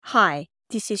Hi,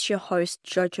 this is your host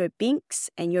Jojo Binks,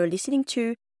 and you're listening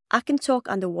to I Can Talk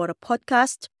Underwater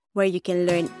podcast, where you can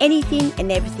learn anything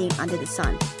and everything under the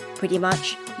sun. Pretty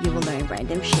much, you will learn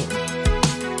random shit.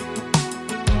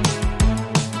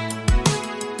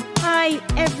 Hi,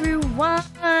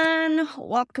 everyone.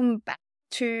 Welcome back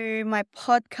to my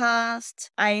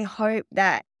podcast. I hope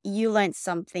that you learned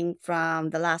something from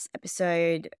the last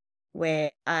episode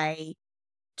where I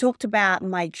talked about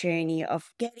my journey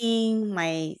of getting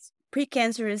my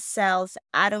precancerous cells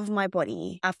out of my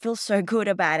body. I feel so good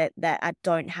about it that I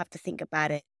don't have to think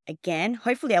about it again.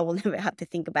 Hopefully, I will never have to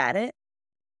think about it.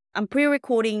 I'm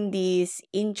pre-recording this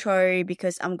intro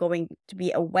because I'm going to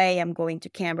be away. I'm going to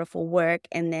Canberra for work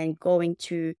and then going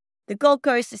to the Gold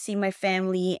Coast to see my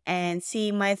family and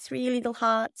see my 3 little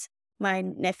hearts, my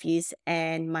nephews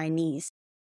and my niece.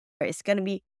 It's going to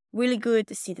be really good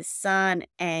to see the sun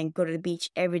and go to the beach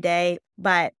every day.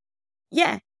 But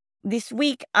yeah, this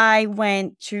week I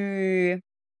went to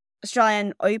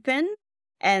Australian Open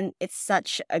and it's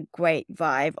such a great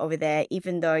vibe over there.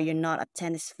 Even though you're not a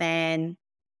tennis fan,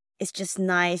 it's just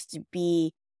nice to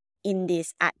be in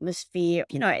this atmosphere,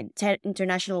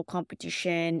 international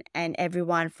competition, and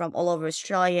everyone from all over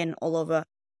Australia and all over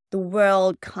the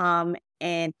world come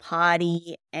and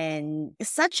party, and it's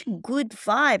such a good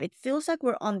vibe. It feels like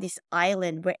we're on this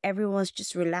island where everyone's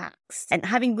just relaxed and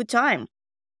having a good time.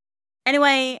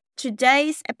 Anyway,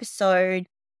 today's episode,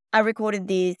 I recorded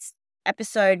this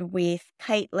episode with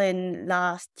Caitlin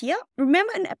last year.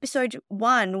 Remember in episode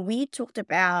 1, we talked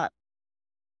about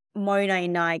Mona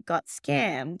and I got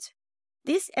scammed.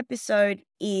 This episode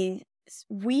is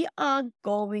we are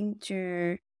going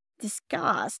to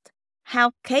discuss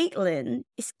how Caitlin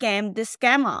scammed the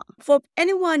scammer. For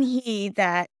anyone here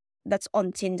that's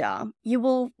on Tinder, you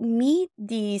will meet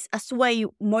these, I swear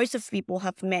most of people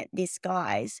have met these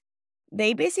guys.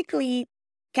 They basically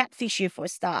catfish you for a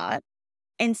start.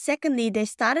 And secondly, they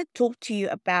started to talk to you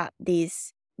about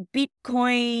this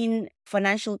Bitcoin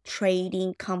financial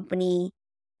trading company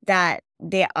that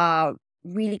they are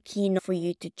really keen for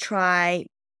you to try,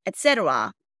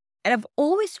 etc. And I've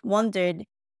always wondered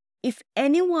if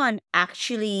anyone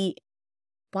actually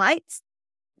bites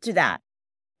to that,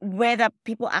 whether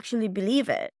people actually believe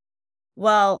it.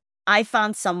 Well, I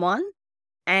found someone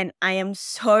and I am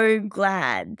so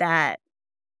glad that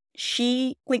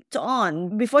she clicked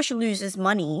on before she loses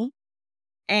money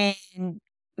and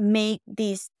make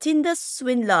this Tinder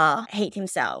swindler hate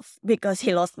himself because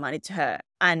he lost money to her.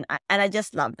 And I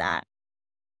just love that.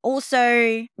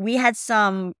 Also, we had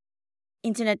some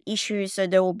internet issues, so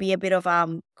there will be a bit of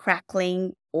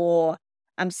crackling or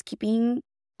skipping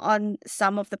on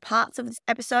some of the parts of this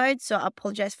episode, so I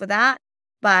apologize for that.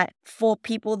 But for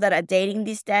people that are dating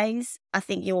these days, I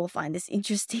think you will find this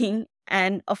interesting.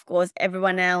 And of course,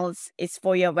 everyone else is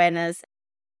for your awareness.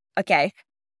 Okay,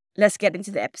 let's get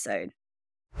into the episode.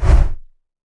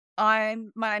 My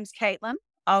name's Caitlin.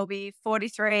 I'll be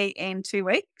 43 in 2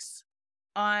 weeks.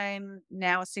 I'm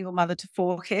now a single mother to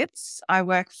 4 kids. I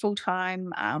work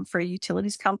full-time for a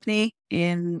utilities company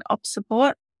in ops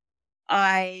support.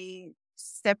 I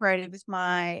separated with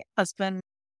my husband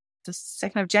the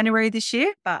 2nd of January this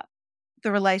year, but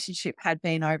the relationship had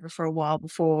been over for a while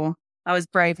before I was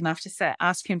brave enough to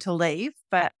ask him to leave.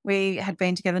 But we had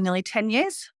been together nearly 10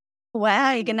 years.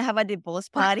 Wow, you're going to have a divorce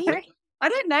party? I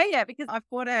don't know yet because I've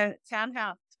bought a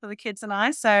townhouse for the kids and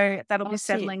I, so that'll be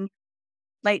settling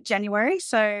late January.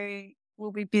 So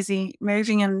we'll be busy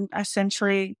moving and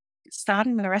essentially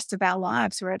starting the rest of our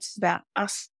lives where it's about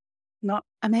us, not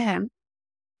a man.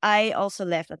 I also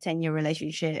left a 10-year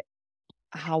relationship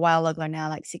a while ago now,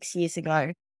 like 6 years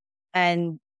ago.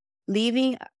 And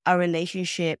leaving a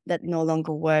relationship that no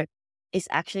longer works is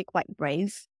actually quite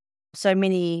brave. So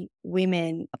many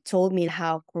women have told me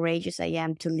how courageous I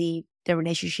am to leave the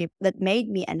relationship that made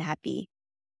me unhappy,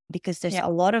 because there's a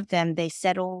lot of them, they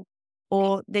settle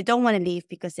or they don't want to leave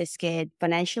because they're scared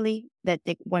financially that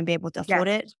they won't be able to afford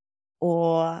it,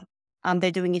 or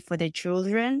they're doing it for their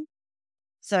children.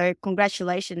 So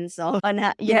congratulations on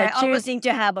choosing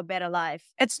to have a better life.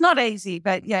 It's not easy,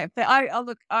 but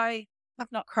I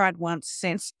have not cried once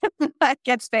since.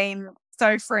 It's been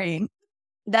so freeing.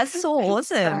 That's so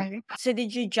awesome. So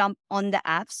did you jump on the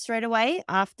app straight away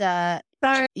after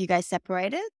you guys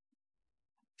separated?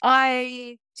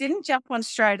 I didn't jump on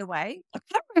straight away. I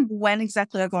can't remember when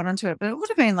exactly I got onto it, but it would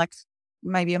have been like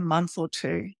maybe a month or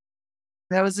 2.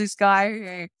 There was this guy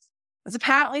who was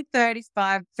apparently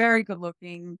 35, very good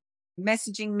looking,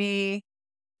 messaging me,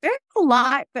 very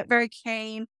polite, but very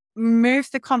keen,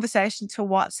 moved the conversation to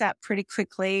WhatsApp pretty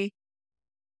quickly.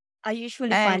 I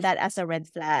usually find that as a red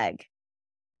flag.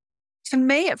 to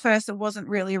me at first, it wasn't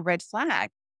really a red flag.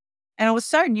 And I was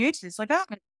so new to this, like I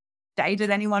haven't dated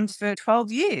anyone for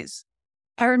 12 years.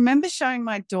 I remember showing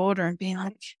my daughter and being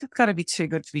like, it's got to be too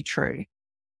good to be true.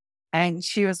 And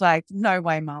she was like, no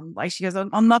way, mum. Like she goes,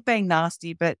 I'm not being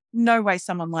nasty, but no way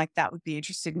someone like that would be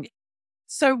interested in you.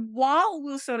 So while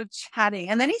we were sort of chatting,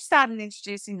 and then he started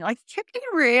introducing, like, he kept getting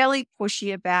really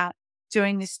pushy about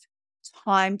doing this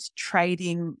timed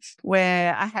trading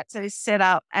where I had to set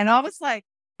up. And I was like,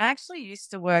 I actually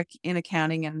used to work in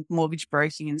accounting and mortgage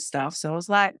broking and stuff. So I was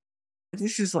like,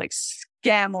 this is like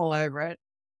scam all over it.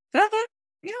 But I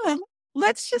thought,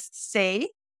 let's just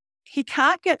see. He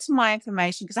can't get to my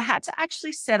information because I had to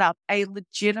actually set up a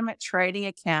legitimate trading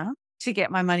account to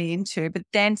get my money into. But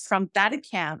then from that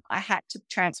account, I had to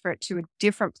transfer it to a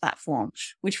different platform,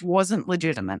 which wasn't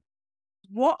legitimate.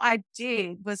 What I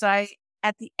did was at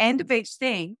the end of each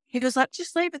thing, he was like,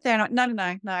 just leave it there. And I'm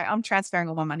like, no, I'm transferring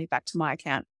all my money back to my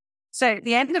account. So at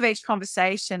the end of each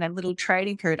conversation and little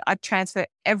trading period, I'd transfer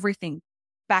everything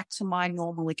back to my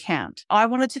normal account. I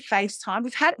wanted to FaceTime.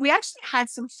 We actually had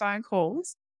some phone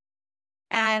calls.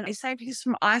 And I say, he's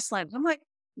from Iceland. I'm like,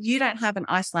 you don't have an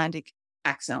Icelandic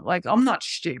accent. Like, I'm not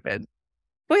stupid.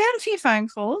 But we had a few phone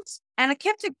calls and I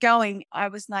kept it going. I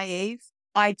was naive.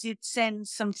 I did send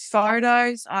some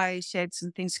photos. I shared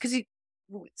some things because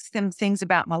some things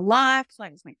about my life,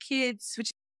 like with my kids,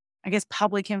 which I guess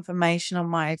public information on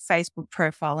my Facebook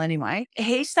profile anyway.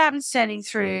 He started sending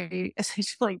through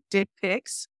essentially dick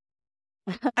pics.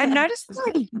 I noticed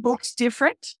that he looks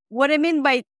different. What I mean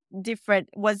by different,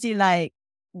 was he like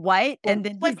white and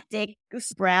then his dick was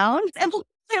brown? And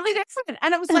completely different.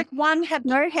 And it was like one had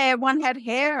no hair, one had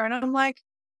hair. And I'm like,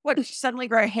 what, did you suddenly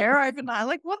grow hair overnight?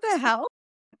 Like, what the hell?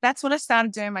 That's when I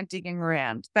started doing my digging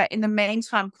around. But in the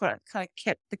meantime, kind of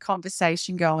kept the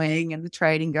conversation going and the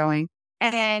trading going.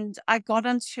 And I got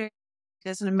onto,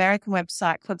 there's an American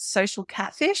website called Social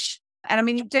Catfish. And I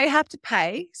mean, you do have to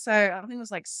pay. So I think it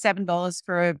was like $7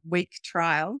 for a week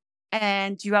trial.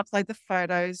 And you upload the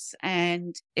photos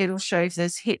and it'll show if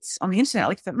there's hits on the internet,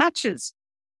 like if it matches.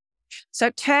 So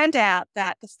it turned out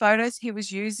that the photos he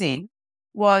was using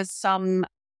was some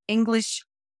English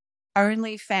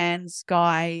OnlyFans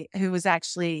guy who was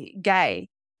actually gay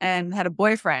and had a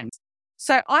boyfriend.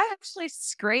 So I actually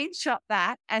screenshot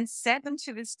that and sent them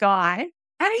to this guy.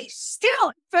 And he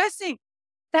still, first thing,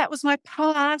 that was my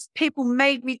past. People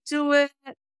made me do it.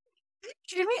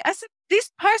 Jimmy, I said,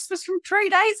 this post was from 3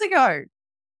 days ago.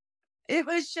 It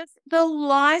was just the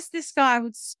lies this guy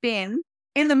would spin.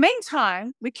 In the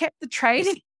meantime, we kept the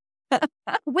trading.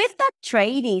 With that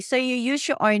trading, so you use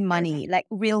your own money, like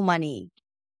real money.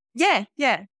 Yeah.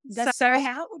 So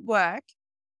how it would work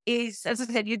is, as I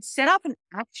said, you'd set up an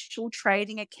actual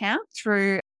trading account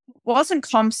through, it wasn't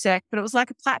ComSec, but it was like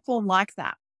a platform like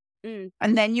that. Mm.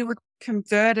 And then you would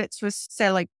convert it to say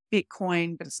like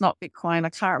Bitcoin, but it's not Bitcoin. I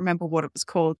can't remember what it was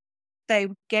called. They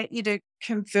would get you to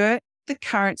convert the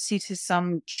currency to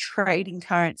some trading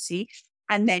currency,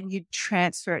 and then you'd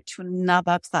transfer it to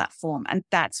another platform. And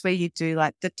that's where you do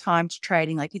like the timed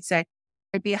trading. Like you'd say,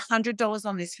 it'd be $100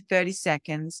 on this for 30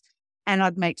 seconds and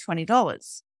I'd make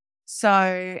 $20. So,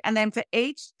 and then for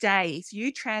each day, if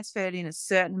you transferred in a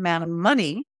certain amount of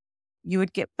money, you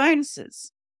would get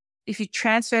bonuses. If you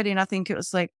transferred in, I think it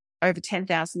was like over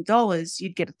 $10,000,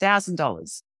 you'd get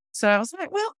 $1,000. So I was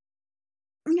like, well,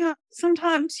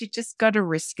 sometimes you just got to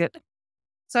risk it.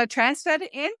 So I transferred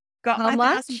it in, got How my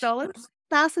much? $1,000.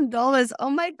 $1,000. Oh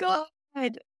my God.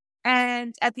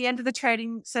 And at the end of the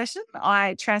trading session,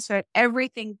 I transferred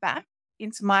everything back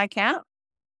into my account.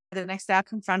 The next day I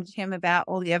confronted him about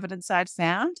all the evidence I'd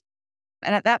found.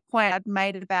 And at that point, I'd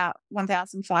made it about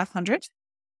 1,500.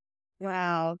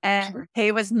 Wow. And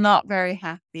he was not very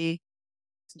happy.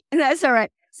 That's all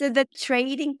right. So the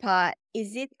trading part,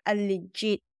 is it a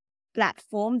legit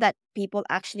platform that people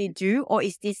actually do? Or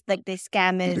is this like the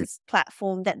scammers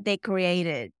platform that they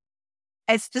created?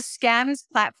 It's the scammers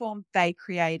platform they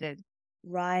created.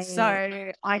 Right.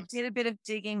 So I did a bit of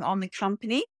digging on the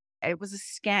company. It was a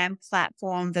scam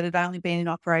platform that had only been in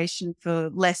operation for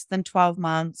less than 12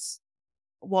 months.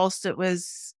 Whilst it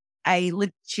was a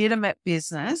legitimate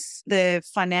business, the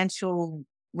financial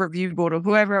review board or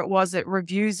whoever it was that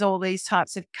reviews all these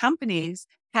types of companies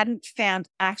hadn't found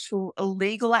actual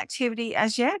illegal activity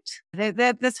as yet. They're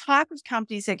the type of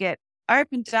companies that get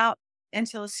opened up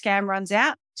until a scam runs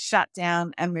out, shut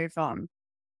down and move on.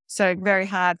 So very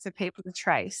hard for people to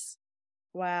trace.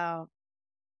 Wow.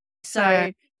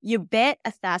 So you bet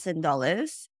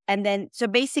 $1,000 and then, so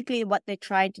basically what they're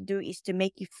trying to do is to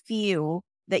make you feel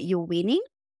that you're winning.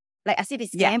 Like as if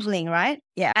it's Yeah. gambling, right?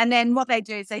 Yeah. And then what they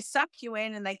do is they suck you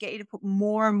in and they get you to put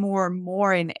more and more and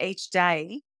more in each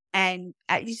day. And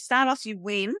you start off, you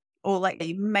win, or like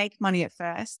you make money at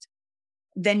first,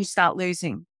 then you start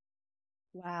losing.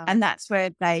 Wow. And that's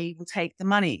where they will take the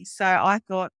money. So I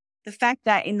thought the fact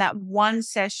that in that one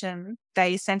session,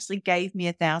 they essentially gave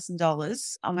me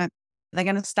 $1,000, I'm like, they're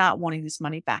going to start wanting this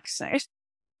money back soon.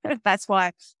 That's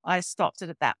why I stopped it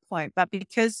at that point. But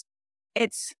because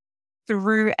it's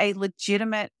through a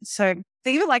legitimate, so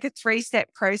think of it like a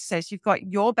 3-step process. You've got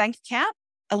your bank account,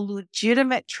 a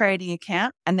legitimate trading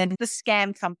account, and then the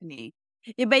scam company.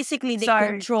 You basically they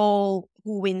control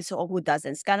who wins or who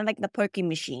doesn't. It's kind of like the poker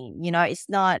machine, it's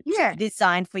not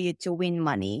designed for you to win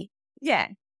money. Yeah.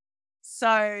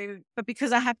 So, but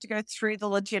because I have to go through the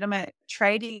legitimate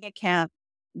trading account,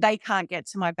 they can't get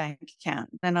to my bank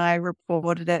account. And I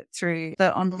reported it through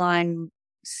the online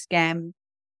scam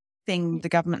thing the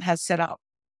government has set up.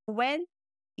 When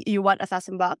you want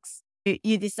 $1,000,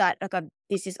 you decide, okay,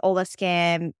 this is all a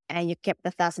scam, and you kept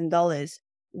 $1,000.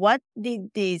 What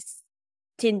did this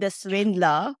Tinder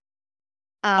swindler?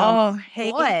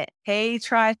 He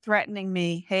tried threatening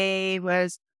me. He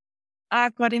was,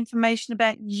 I've got information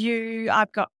about you.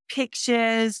 I've got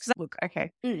pictures. Look,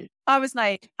 okay. I was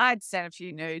like, I'd sent a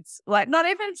few nudes, like not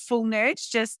even full nudes,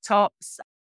 just tops.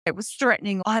 It was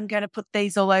threatening. I'm going to put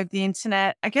these all over the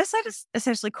internet. I guess I just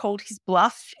essentially called his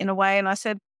bluff in a way. And I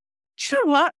said, you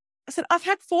know what? I said, I've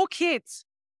had 4 kids.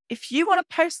 If you want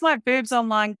to post my boobs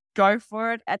online, go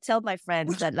for it. I tell my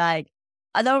friends that like,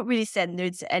 I don't really send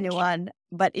nudes to anyone,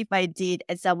 but if I did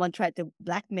and someone tried to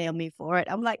blackmail me for it,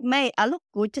 I'm like, mate, I look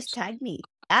good, just tag me.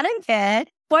 I don't care.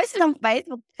 Post it on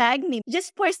Facebook, tag me.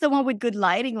 Just post the one with good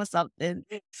lighting or something.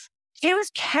 He was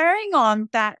carrying on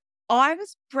that I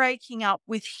was breaking up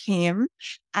with him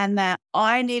and that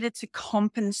I needed to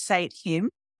compensate him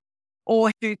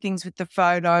or do things with the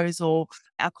photos or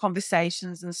our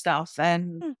conversations and stuff.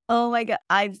 And oh my God,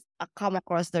 I've come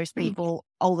across those people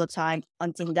all the time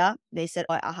on Tinder. They said,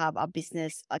 oh, I have a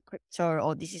business, a crypto,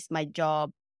 or this is my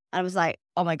job. And I was like,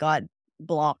 oh my God,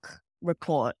 block,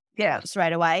 report. Yeah.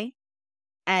 Straight away.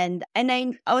 And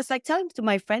then I was like telling to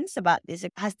my friends about this.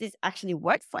 Has this actually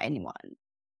worked for anyone?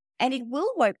 And it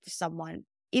will work for someone.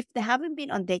 If they haven't been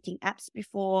on dating apps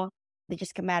before, they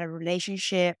just come out of a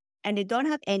relationship and they don't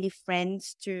have any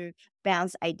friends to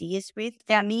bounce ideas with.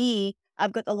 For me,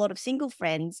 I've got a lot of single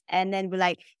friends, and then we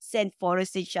like send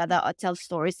photos to each other or tell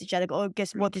stories to each other. Go, oh,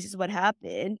 guess what? This is what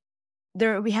happened.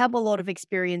 We have a lot of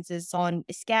experiences on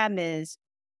scammers.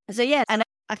 So yeah, and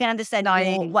I can understand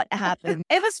more what happened.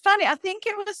 It was funny. I think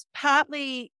it was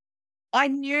partly, I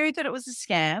knew that it was a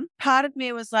scam. Part of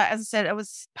me was like, as I said, it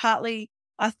was partly,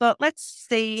 I thought, let's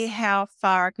see how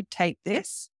far I could take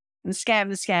this and scam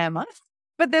the scammer.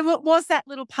 But there was that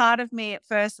little part of me at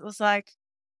first. It was like,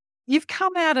 you've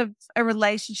come out of a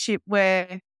relationship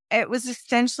where it was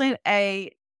essentially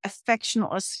a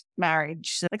affectionless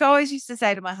marriage. Like I always used to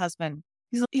say to my husband,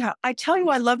 he's like, yeah, I tell you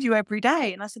I love you every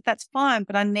day. And I said, that's fine,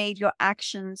 but I need your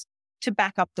actions to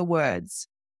back up the words.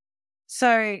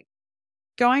 So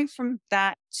going from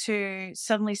that to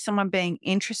suddenly someone being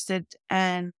interested,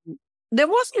 and there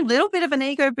was a little bit of an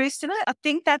ego boost in it. I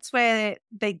think that's where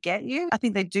they get you. I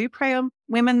think they do prey on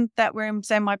women that were in,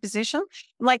 say, my position.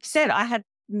 Like I said, I had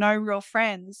no real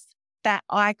friends that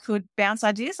I could bounce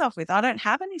ideas off with. I don't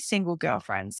have any single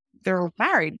girlfriends. They're all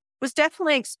married. It was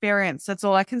definitely experience. That's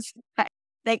all I can say.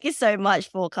 Thank you so much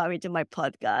for coming to my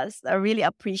podcast. I really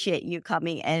appreciate you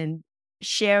coming and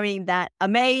sharing that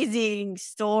amazing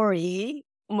story.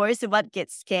 Most of us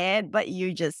get scared, but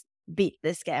you just beat the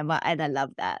scammer, and I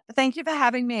love that. Thank you for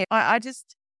having me. I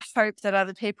just hope that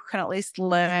other people can at least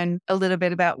learn a little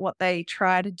bit about what they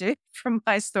try to do from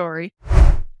my story.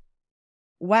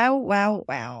 Wow, wow,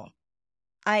 wow.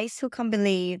 I still can't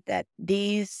believe that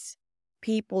these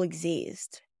people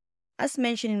exist. As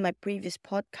mentioned in my previous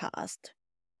podcast,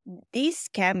 these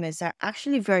scammers are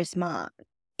actually very smart.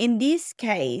 In this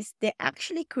case, they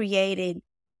actually created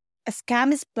a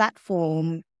scammers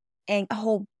platform and a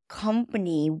whole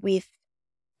company with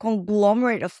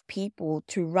conglomerate of people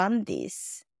to run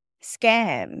this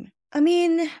scam. I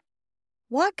mean,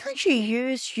 why can't you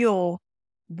use your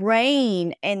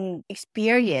brain and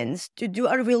experience to do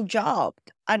a real job,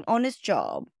 an honest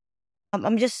job?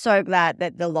 I'm just so glad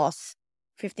that they lost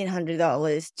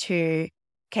 $1,500 to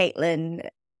Caitlin.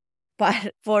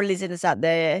 But for listeners out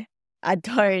there, I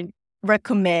don't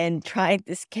recommend trying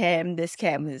to scam the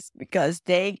scammers because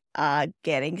they are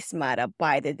getting smarter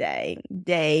by the day.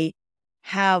 They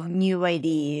have new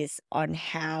ideas on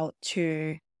how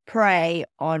to prey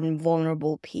on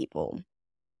vulnerable people.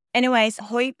 Anyways,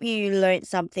 hope you learned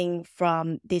something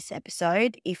from this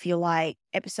episode. If you like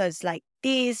episodes like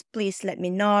this, please let me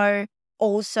know.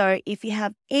 Also, if you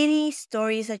have any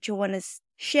stories that you want to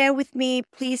share with me,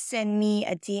 please send me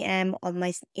a DM on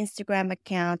my Instagram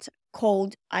account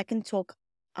called I Can Talk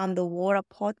Underwater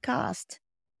Podcast.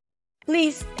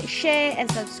 Please share and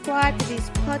subscribe to this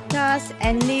podcast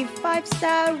and leave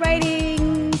 5-star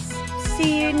ratings.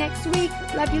 See you next week.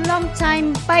 Love you long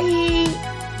time. Bye.